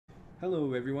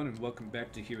Hello everyone and welcome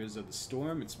back to Heroes of the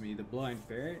Storm. It's me, the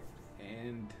Blindferret,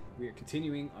 and we are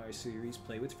continuing our series,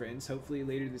 Play with Friends. Hopefully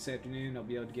later this afternoon I'll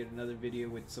be able to get another video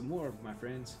with some more of my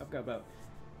friends. I've got about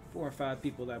 4 or 5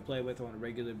 people that I play with on a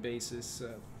regular basis.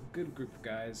 A good group of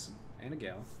guys and a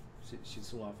gal.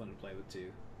 She's a lot of fun to play with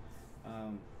too.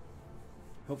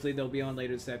 Hopefully they'll be on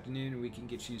later this afternoon and we can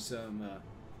get you some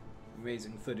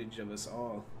amazing footage of us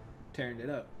all tearing it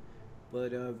up.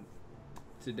 But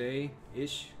today,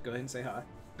 Ish, go ahead and say hi.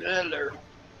 Hello.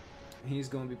 He's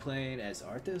going to be playing as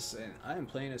Arthas, and I am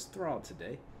playing as Thrall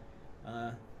today.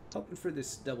 Hoping for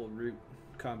this double root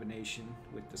combination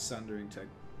with the Sundering to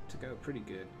go pretty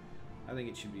good. I think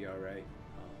it should be alright.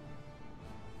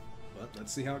 But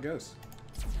let's see how it goes.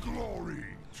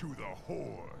 Glory to the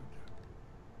Horde.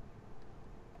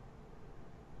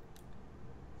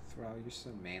 Thrall, you're so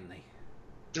manly.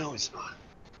 No, he's not.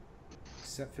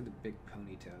 Except for the big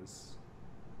ponytails.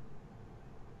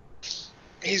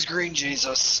 He's Green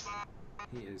Jesus.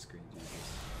 He is Green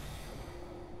Jesus.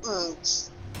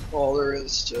 That's all there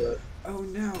is to it. Oh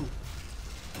no!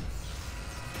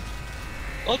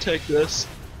 I'll take this.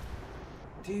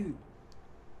 Dude.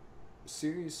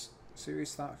 Serious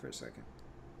thought for a second.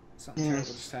 Something terrible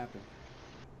just happened.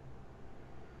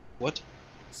 What?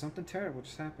 Something terrible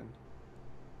just happened.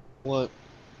 What?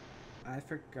 I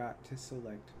forgot to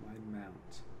select my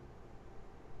mount.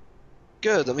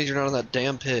 Good, that means you're not on that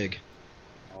damn pig.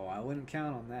 Oh, I wouldn't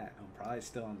count on that. I'm probably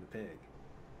still on the pig.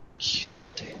 You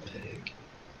damn pig.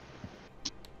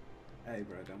 Hey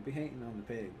bro, don't be hating on the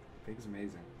pig. The pig's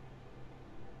amazing.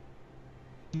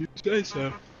 You say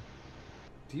so.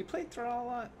 Do you play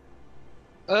Thrall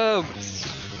a lot?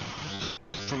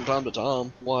 From time to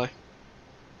time. Why?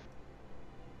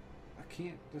 I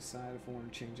can't decide if I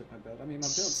want to change up my build. I mean, my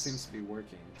build seems to be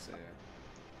working, so...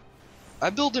 I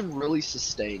build him really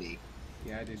sustaining.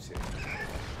 Yeah, I do too.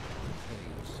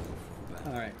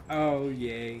 Alright. Oh,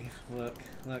 yay. Look.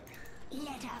 Let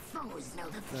our foes know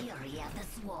the fury of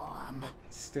the swarm.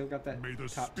 Still got that May the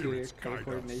top tier spirits color guide us.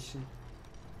 coordination.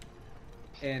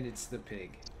 And it's the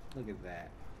pig. Look at that.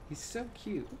 He's so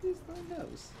cute. Look at his little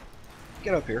nose.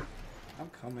 Get up here. I'm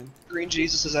coming. Green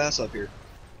Jesus' ass up here.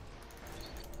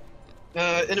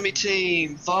 Enemy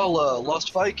team, Vala,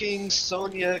 Lost Vikings,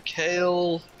 Sonya,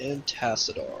 Kale, and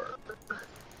Tassadar.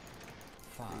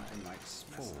 My mic's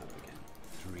messing up again.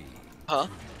 Huh?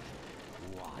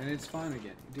 And it's fine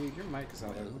again. Dude, your mic is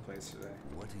all over the place today.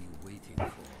 What are you waiting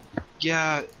for?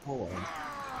 Yeah, hold on.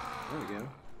 There we go.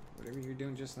 Whatever you were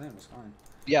doing just then was fine.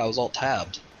 Yeah, I was all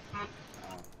tabbed. Oh.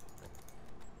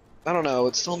 I don't know,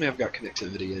 it's telling me I've got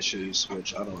connectivity issues,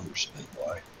 which I don't understand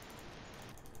why.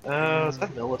 Is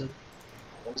that Milladin?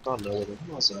 That's not Milladin.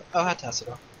 Who was that? Oh, I had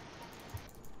Tassadar.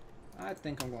 I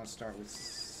think I'm going to start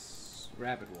with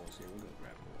Rabbit Wolves here. We'll go with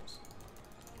Rabbit Wolves.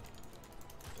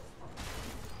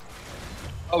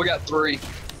 Oh, we got 3.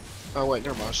 Oh, wait,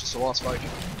 never mind. It's just a Lost Viking.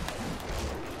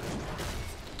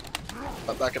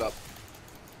 Back it up.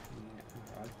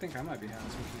 Yeah, I think I might be having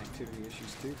some connectivity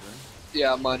issues too, bro.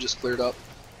 Yeah, mine just cleared up.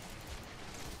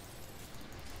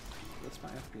 What's my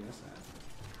FPS at?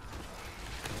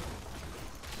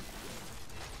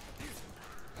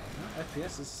 No,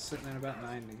 FPS is sitting at about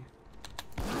 90.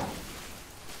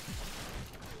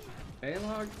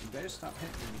 Baylog, you better stop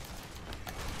hitting me.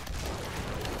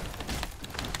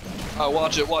 Oh,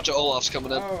 watch it, Olaf's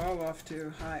coming in. Oh, Olaf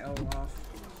too. Hi, Olaf.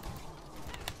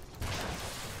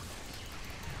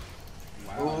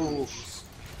 Wow. Oof.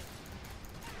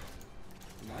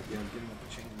 You might be able to get him up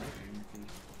the chain lightning if he...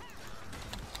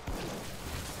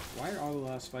 Why are all the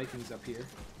Lost Vikings up here?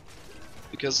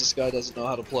 Because this guy doesn't know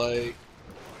how to play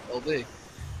LV.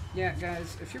 Yeah,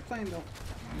 guys, if you're playing the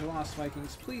Lost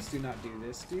Vikings, please do not do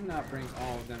this. Do not bring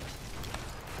all of them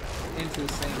into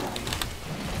the same lane.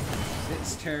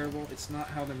 It's terrible. It's not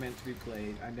how they're meant to be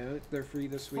played. I know they're free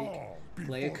this week.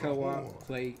 Play a co-op.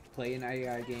 Play an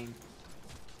AI game.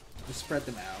 Just spread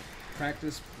them out.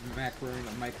 Practice macroing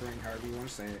or microing, however you want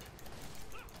to say it.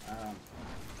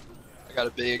 I got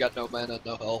a B, I got no mana,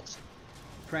 no health.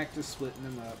 Practice splitting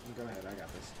them up. And go ahead, I got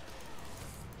this.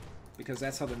 Because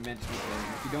that's how they're meant to be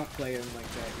played. If you don't play them like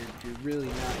that, you're really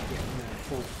not getting the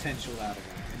full potential out of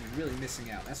them, and you're really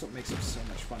missing out. That's what makes them so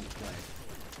much fun to play.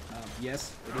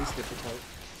 Yes, it is difficult,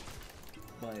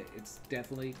 but it's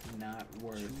definitely not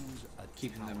worth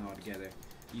keeping them all together.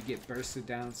 You get bursted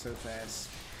down so fast,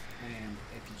 and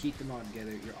if you keep them all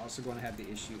together, you're also going to have the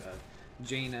issue of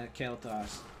Jaina,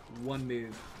 Kael'thas, one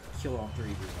move, kill all 3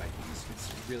 of your Vikings.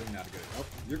 It's really not good. Oh,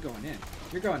 you're going in.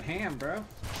 You're going ham, bro.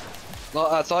 Well,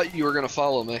 I thought you were gonna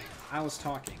follow me. I was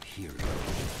talking. Hero.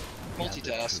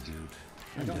 Multitask.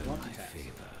 I don't want my that.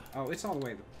 favor. Oh, it's all the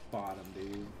way at the bottom,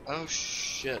 dude. Oh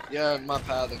shit. Yeah, my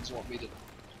pathings want me to.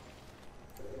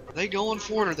 Are they going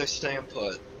for it or are they staying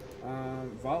put?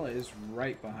 Vala is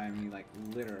right behind me, like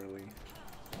literally.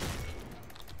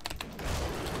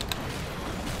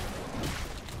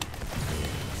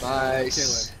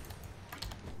 Nice.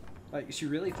 Like, she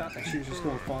really thought that she was just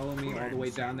going to follow me all the way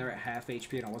down there at half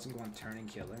HP and I wasn't going to turn and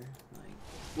kill her?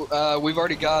 Like, We've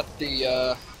already got the,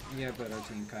 yeah, but our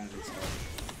team kind of needs help.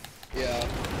 yeah.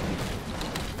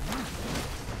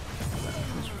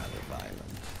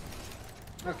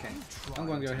 Okay, I'm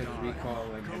going to go ahead and recall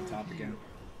and hit top again.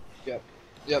 Yep.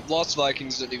 Yep, Lost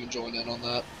Vikings didn't even join in on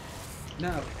that.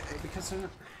 No, because they're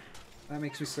not... That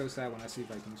makes me so sad when I see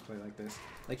Vikings play like this.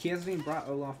 Like, he hasn't even brought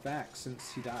Olaf back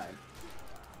since he died.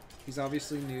 He's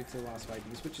obviously new to the Lost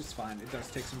Vikings, which is fine. It does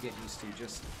take some getting used to.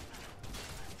 Just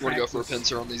You want to go for a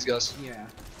pincer on these guys? Yeah.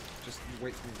 Just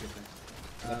wait for me to get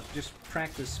there. Just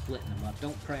practice splitting them up.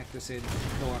 Don't practice in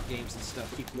co-op games and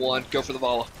stuff. Keep One, go for the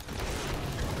Vala.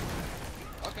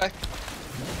 Okay.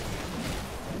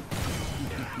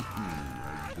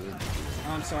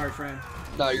 Oh, I'm sorry, friend.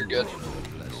 No, you're good.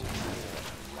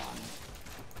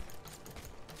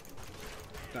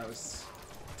 That was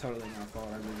totally my fault.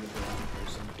 I really did the wrong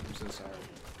person. I'm so sorry.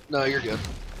 No, you're good.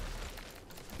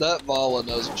 That Vala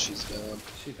knows what she's doing.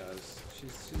 She does.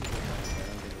 She's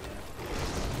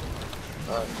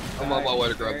Alright, I'm on my way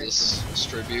to grab this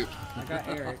tribute. I got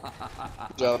Eric.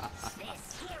 Good job.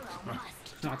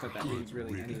 Not that that means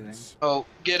really anything. Oh,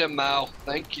 get him, Mao.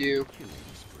 Thank you.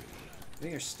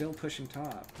 They are still pushing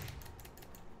top.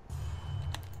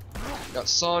 Got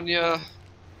Sonya.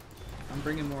 I'm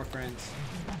bringing more friends.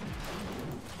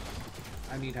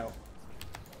 I need help.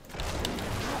 I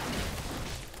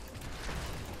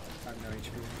have no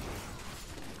HP.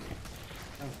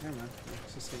 Oh, never mind.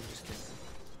 Just kidding.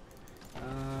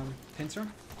 Pincer?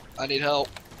 I need help.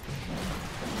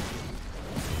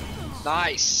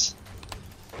 Nice.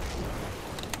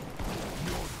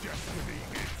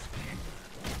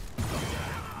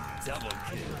 Double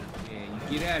kill. Yeah,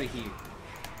 you get out of here.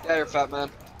 Yeah, you're fat man.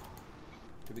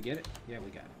 Did we get it? Yeah,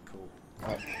 we got it. Cool.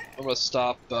 Alright, I'm gonna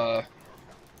stop,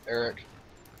 Eric.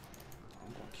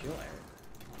 I'm gonna kill Eric.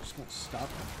 I'm just gonna stop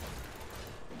him.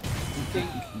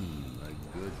 A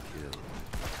good kill.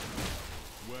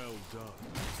 Well done.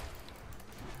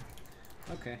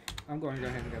 Okay, I'm going to go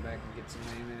ahead and go back and get some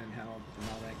aim and help and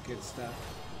all that good stuff.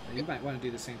 You might want to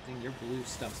do the same thing. Your blue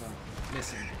stuff's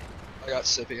missing. I got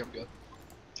Sippy, I'm good.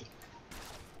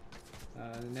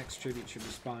 The next tribute should be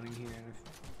spawning here in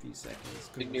a few seconds.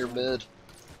 Near mid.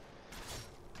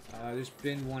 There's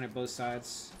been one at both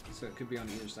sides, so it could be on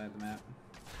either side of the map.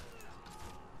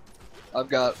 I've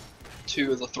got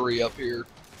 2 of the 3 up here,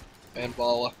 and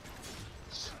Vala.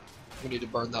 We need to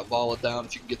burn that Vala down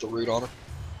if you can get the root on her.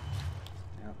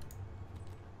 Yep.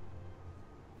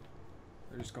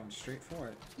 They're just going straight for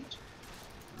it.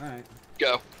 Alright.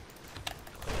 Go.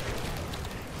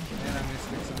 Man, I'm just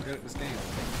getting so good at this game.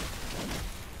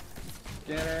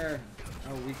 Get her!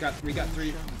 Oh, we got 3.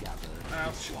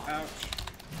 Ouch, ouch.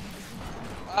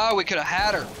 Oh, we could have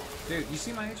had her. Dude, you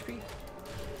see my HP? Head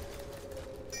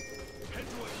to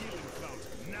a healing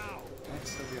fountain now. I'd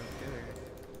still be able to get her.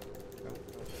 Oh.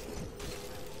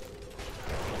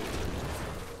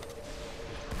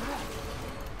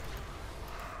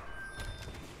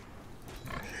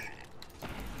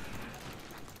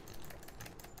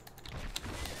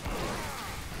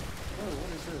 Oh,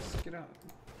 what is this? Get out.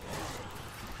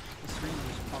 The screen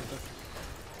just popped up.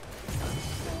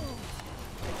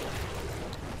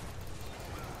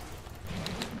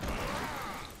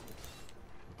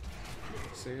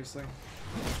 Seriously?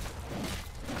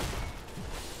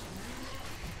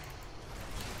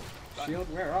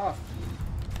 Shield, wear off.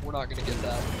 We're not gonna get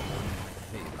that.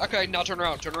 Okay, now turn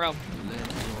around, turn around.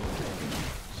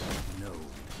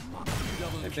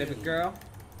 Hey, baby girl.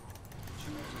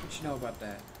 What you know about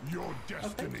that? Your Oh,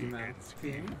 destiny thank you, man. is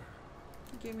You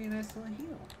gave me a nice little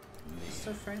heal.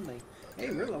 So friendly. Hey,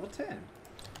 we're level 10.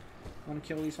 Want to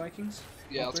kill these Vikings?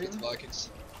 Yeah, All let's three get of the them? Vikings.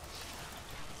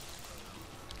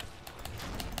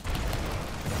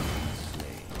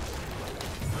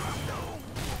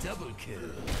 Double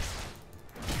kill.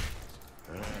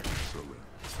 excellent.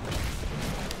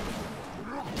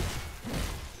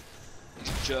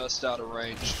 He's just out of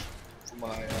range for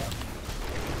my,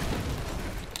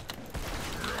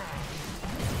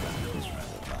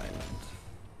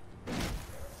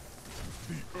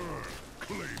 The earth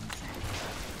claims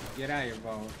you. Get out of here,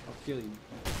 ball. I'll kill you.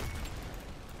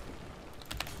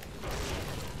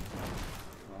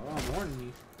 Well, I'm warning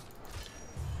you.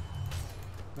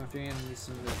 Not if you're handing me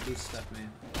some of that boost stuff,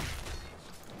 man.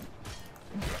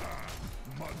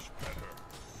 My Much better.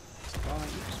 Oh,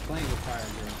 you're just playing with fire,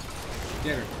 girl.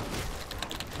 Get her.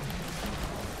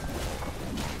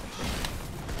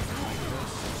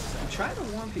 You try to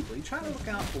warn people. You try to look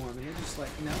out for them, and you're just like,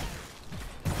 no.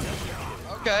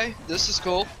 Okay, this is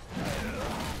cool.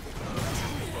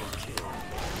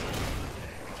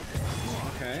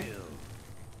 Okay.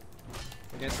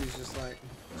 I guess he's just like,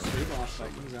 screw boss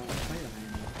Vikings, I don't want to play them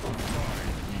anymore.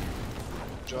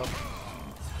 Good job.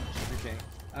 Okay,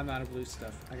 I'm out of blue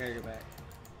stuff. I gotta go back.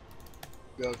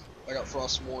 Good. I got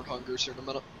Frostmourne Hungers here in a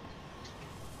minute.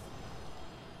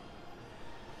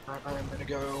 Alright, I'm gonna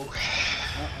go.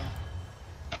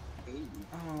 Uh-oh. Ooh.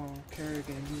 Oh,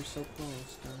 Kerrigan, you were so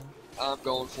close, though. I'm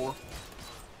going for.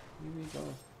 You me go.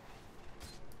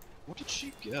 What did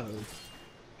she go?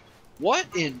 What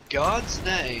in God's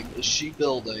name is she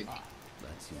building?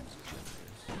 That seems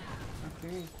generous.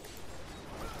 Okay.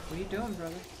 What are you doing,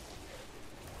 brother?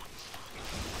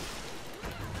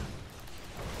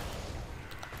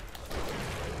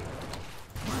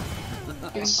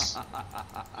 Yes.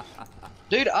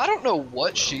 Dude, I don't know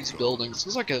what she's building. This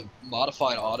is like a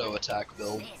modified auto attack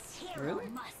build. This hero Really?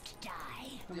 must die.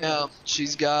 Yeah,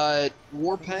 she's got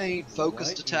War Paint,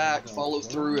 Focused Attack, Follow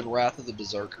Through, and Wrath of the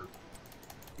Berserker.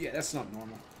 Yeah, that's not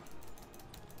normal.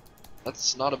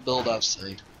 That's not a build I've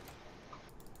seen.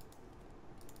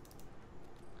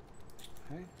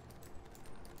 Hey.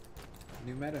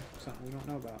 New meta, something we don't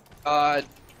know about.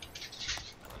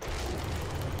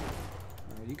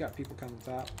 You got people coming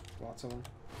top, lots of them.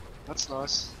 That's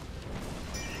nice.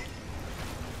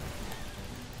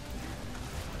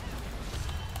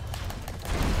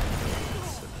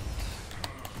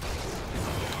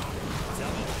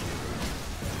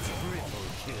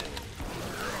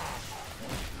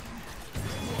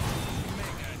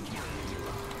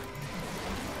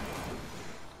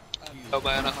 Oh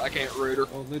man, I can't root her.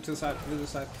 Oh, move to the side, move to the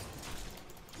side.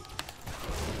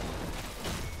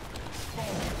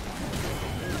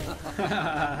 I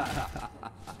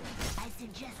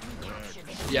suggest we capture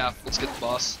this. Yeah, let's get the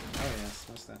boss. Oh yes,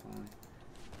 most definitely.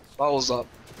 Ball's up.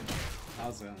 I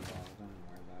was on the ball, don't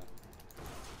worry about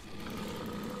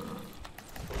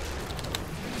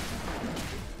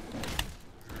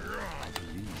I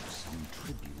believe some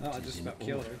tribute it. Oh, I is just in about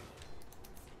killed her. order.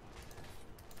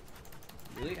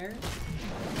 Really, Aaron?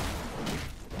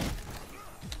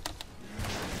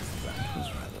 That was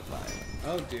rather violent.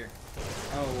 Oh dear.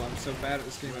 Oh, I'm so bad at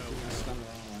this game I think I stunned the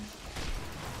wrong one.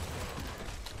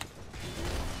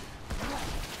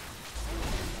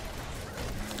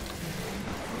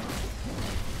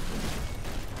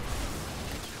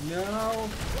 No!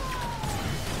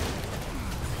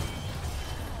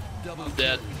 I'm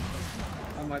dead.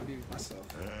 I might be myself.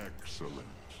 Excellent.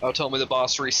 Oh, tell me the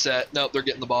boss reset. Nope, they're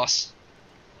getting the boss.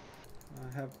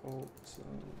 I have ult, so...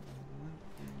 1,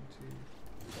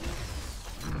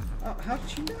 2... Oh, how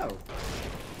did you know?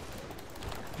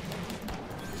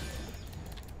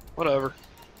 Whatever.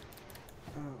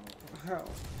 Oh, how?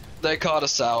 They caught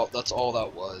us out. That's all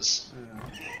that was.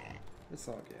 It's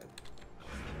all good.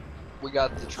 We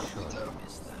got the trophy though.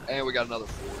 And we got another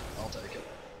fort. I'll take it.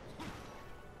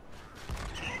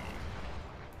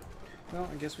 Well,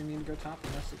 I guess we need to go top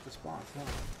and rest at the spots, huh?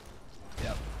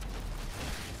 Yep.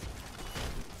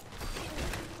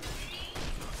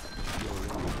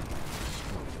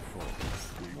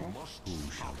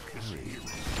 Who shall carry you?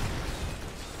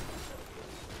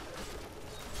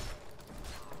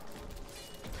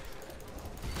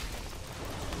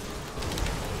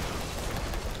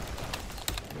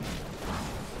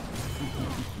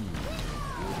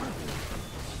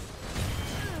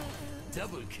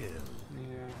 Double kill.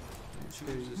 Yeah. Let's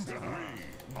go use that. Nope,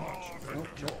 nope,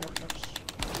 nope, nope.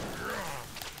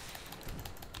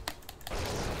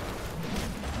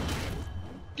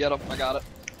 Get him. I got it.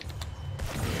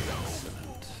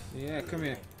 Yeah, come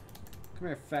here. Come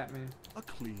here, fat man. A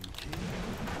clean kill.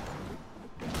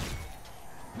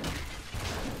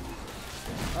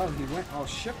 Oh, he went all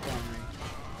ship on me.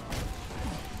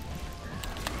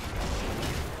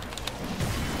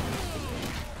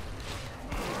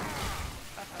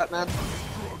 Batman.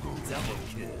 Double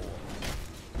kill.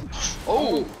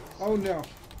 Oh! Oh no.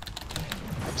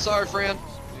 I'm sorry, friend.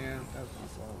 Yeah, that was my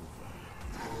fault.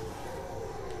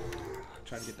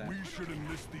 Try to get that. We should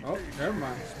enlist the Oh, aid never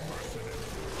mind.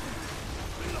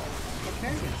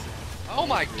 Okay. Oh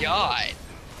my god.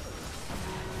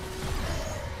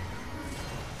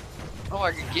 Oh,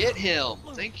 I can get him.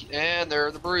 Thank you. And there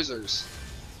are the bruisers.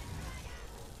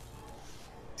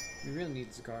 We really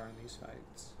need Zagar in these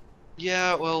fights.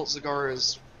 Yeah, well, Zagar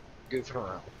is goofing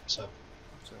around, so.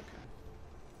 It's okay.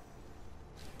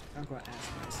 I'm going to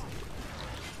ask myself.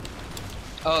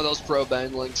 Oh, those pro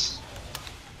banglings.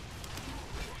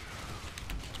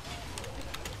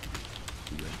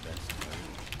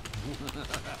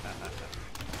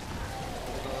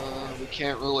 We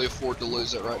can't really afford to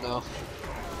lose it right now.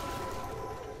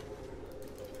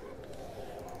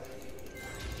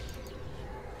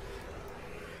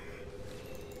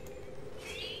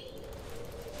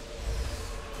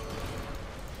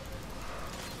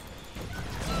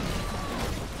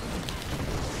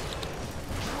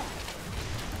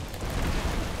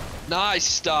 Nice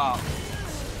stop.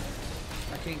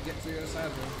 I can't get to the other side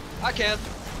of him. I can.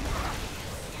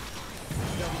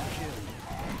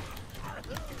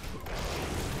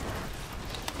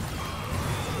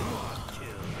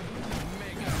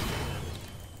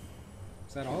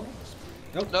 Is that all?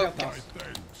 Nope. Nope. Got My those.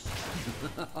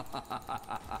 thanks.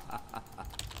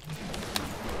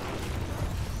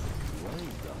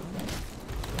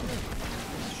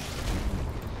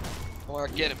 Oh,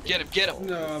 get him, get him, get him.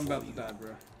 No, I'm about to die,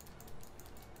 bro.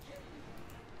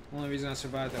 Only reason I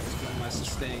survived that was because of my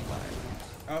sustain.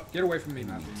 Oh, get away from me,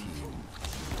 Matthew.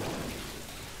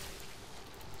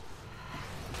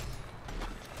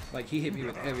 Like, he hit me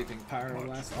with everything. Pyro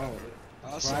blast. Oh,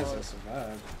 I surprised saw I it.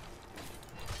 survived.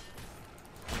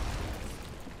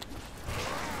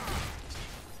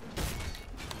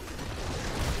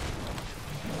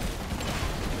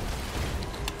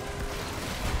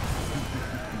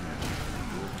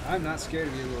 I'm not scared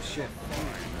of you, little shit.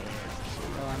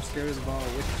 Oh, I'm scared of the ball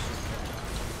with the shit.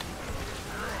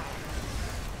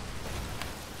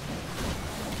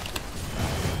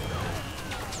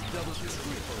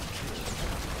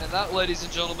 And that, ladies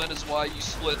and gentlemen, is why you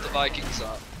split the Vikings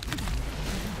up.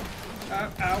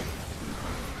 Ow, ow.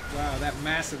 Wow, that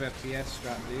massive FPS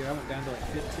drop, dude. I went down to like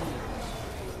 15.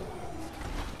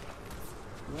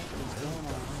 What is going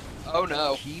on? Oh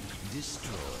no. Keep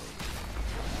destroyed.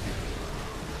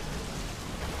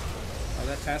 Oh,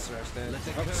 that Tasserar's dead. Let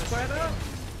the Oh, curse spread out!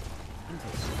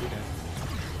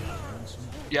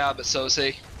 Yeah, but so is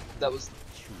he. That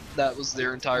was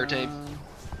their entire team.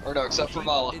 Or no, except for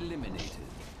Vala. Eliminated.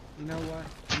 You know what?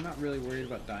 I'm not really worried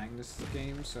about dying this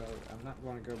game, so I'm not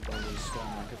going to go Bowler's Stone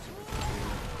Rockets.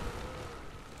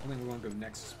 I think we're going to go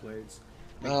Nexus Blades.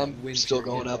 Make that wind Still share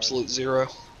going get hard. absolute zero.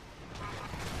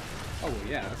 Oh, well,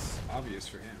 yeah, that's obvious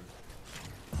for him.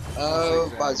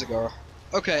 Oh, That's Bizagara.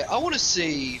 Okay, I want to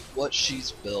see what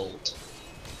she's built.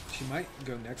 She might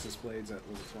go Nexus Blades at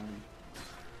level 20.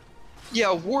 Yeah,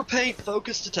 Warpaint,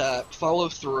 Focused Attack, Follow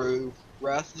Through,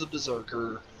 Wrath of the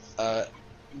Berserker,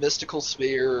 Mystical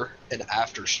Spear, and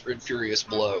and Furious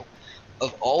Blow.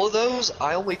 Of all of those,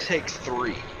 I only take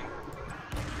 3.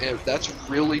 And that's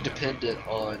really dependent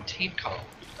on team comp.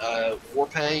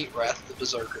 Warpaint, Wrath of the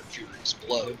Berserker, and Furious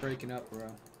Blow. We're breaking up, bro.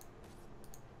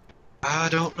 I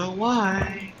don't know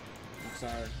why. I'm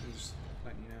sorry. I'm just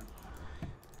letting you know.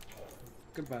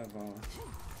 Goodbye, Vala.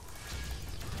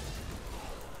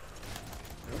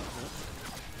 Nope, nope.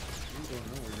 I'm going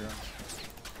nowhere, girl.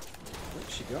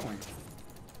 Where's she going?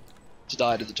 To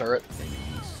die to the turret. Enemy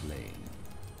slain.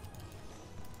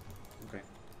 Okay.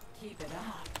 Keep it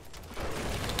up.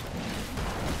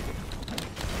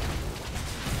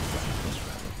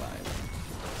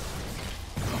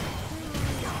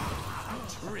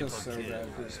 I feel so bad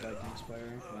for this Vikings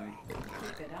player.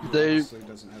 Like, They, honestly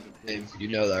doesn't have a hey, you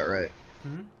know that, right?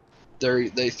 Hmm?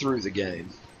 They threw the game.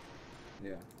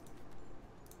 Yeah.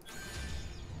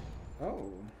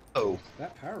 Oh, Oh,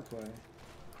 that power play.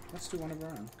 Let's do one of our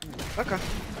own. Come here. okay.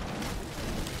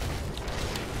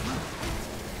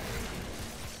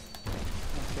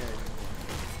 Okay.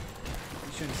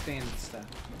 You shouldn't stand and stuff.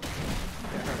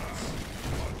 That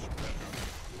hurts.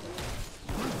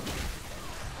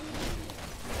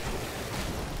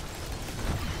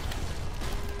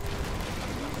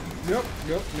 Nope,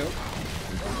 nope, nope.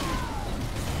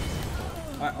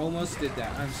 I almost did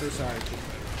that. I'm so sorry, King.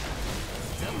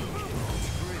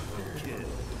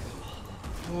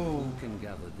 Oh. Who can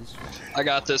gather this one? I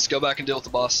got this. Go back and deal with the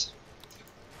boss.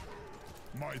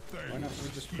 My thanks. Why not we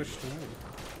just push through?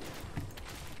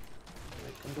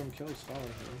 Like, I'm going to kill his father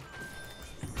here.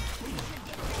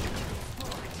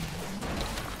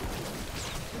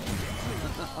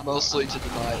 Mostly to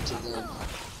deny it to them.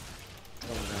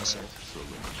 Oh, no. So,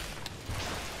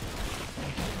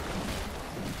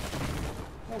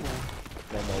 Oh,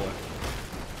 well. on my way.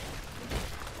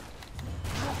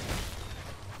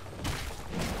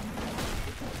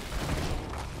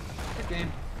 Good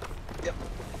game. Yep.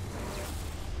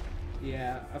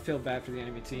 Yeah, I feel bad for the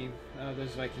enemy team.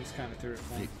 Those Vikings kind of threw it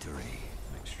for him. Victory.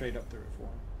 Like, straight up threw it for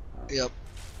him. Yep.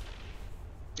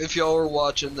 If y'all were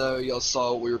watching though, y'all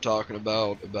saw what we were talking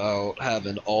about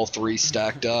having all 3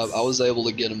 stacked up. I was able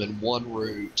to get them in one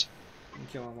route You can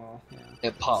kill them all. Yeah.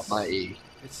 and pop my E.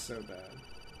 It's so bad.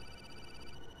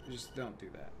 Just don't do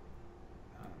that.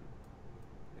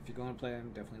 if you're going to play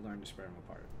them, definitely learn to spread them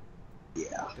apart.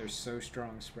 Yeah. They're so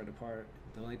strong spread apart.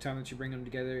 The only time that you bring them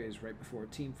together is right before a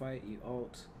team fight. You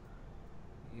ult,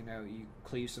 you know, you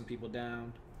cleave some people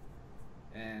down,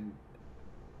 and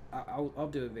I'll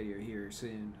do a video here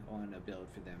soon on a build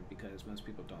for them because most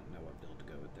people don't know what build to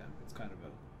go with them. It's kind of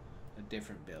a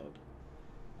different build.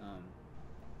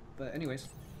 But anyways,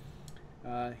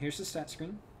 here's the stat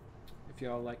screen. If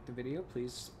y'all like the video,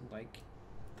 please like,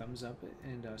 thumbs up,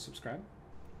 and subscribe.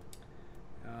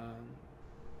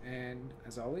 And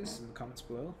as always, in the comments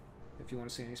below, if you want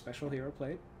to see any special hero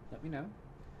played, let me know.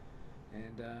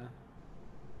 And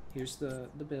here's the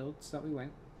builds that we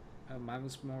went. Mine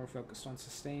was more focused on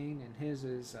sustain, and his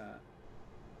is,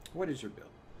 what is your build?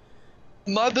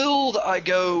 My build, I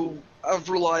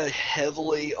rely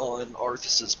heavily on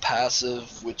Arthas's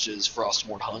passive, which is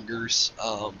Frostmourne Hungers.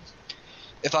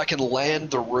 If I can land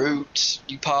the root,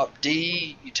 you pop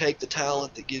D, you take the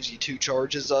talent that gives you 2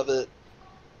 charges of it,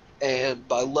 and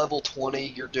by level 20,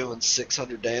 you're doing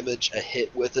 600 damage a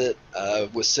hit with it.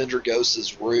 With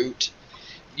Syndragos's root,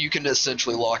 you can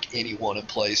essentially lock anyone in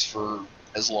place for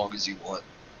as long as you want.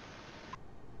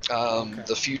 Okay.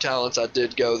 The few talents I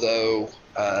did go,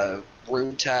 though,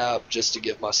 Rune Tap, just to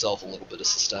give myself a little bit of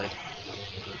sustain.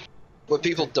 What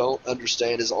people don't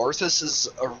understand is Arthas is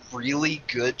a really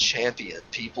good champion.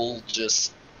 People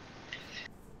just...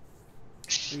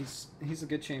 He's a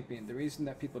good champion. The reason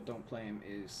that people don't play him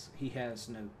is he has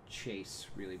no chase,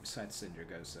 really, besides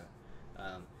Syndragosa.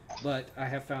 But I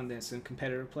have found this in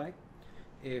competitive play.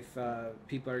 If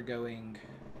people are going,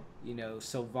 you know,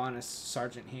 Sylvanas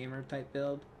Sergeant Hammer type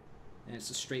build, and it's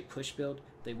a straight push build,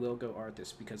 they will go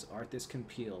Arthas because Arthas can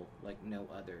peel like no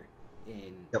other.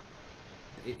 Yep.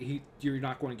 You're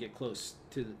not going to get close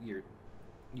to your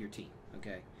team.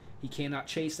 Okay, he cannot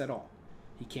chase at all.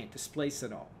 He can't displace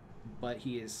at all. But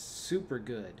he is super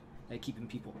good at keeping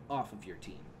people off of your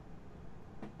team.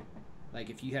 Like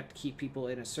if you have to keep people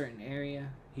in a certain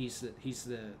area, he's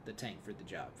the tank for the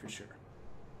job for sure.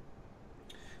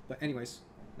 But anyways,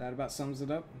 that about sums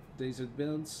it up. These are the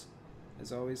builds.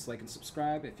 As always, like and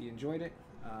subscribe if you enjoyed it.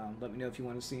 Let me know if you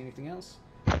want to see anything else.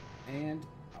 And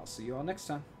I'll see you all next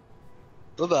time.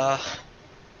 Bye-bye.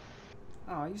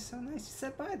 Oh, you're so nice. You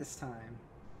said bye this time.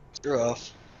 You're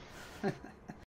off.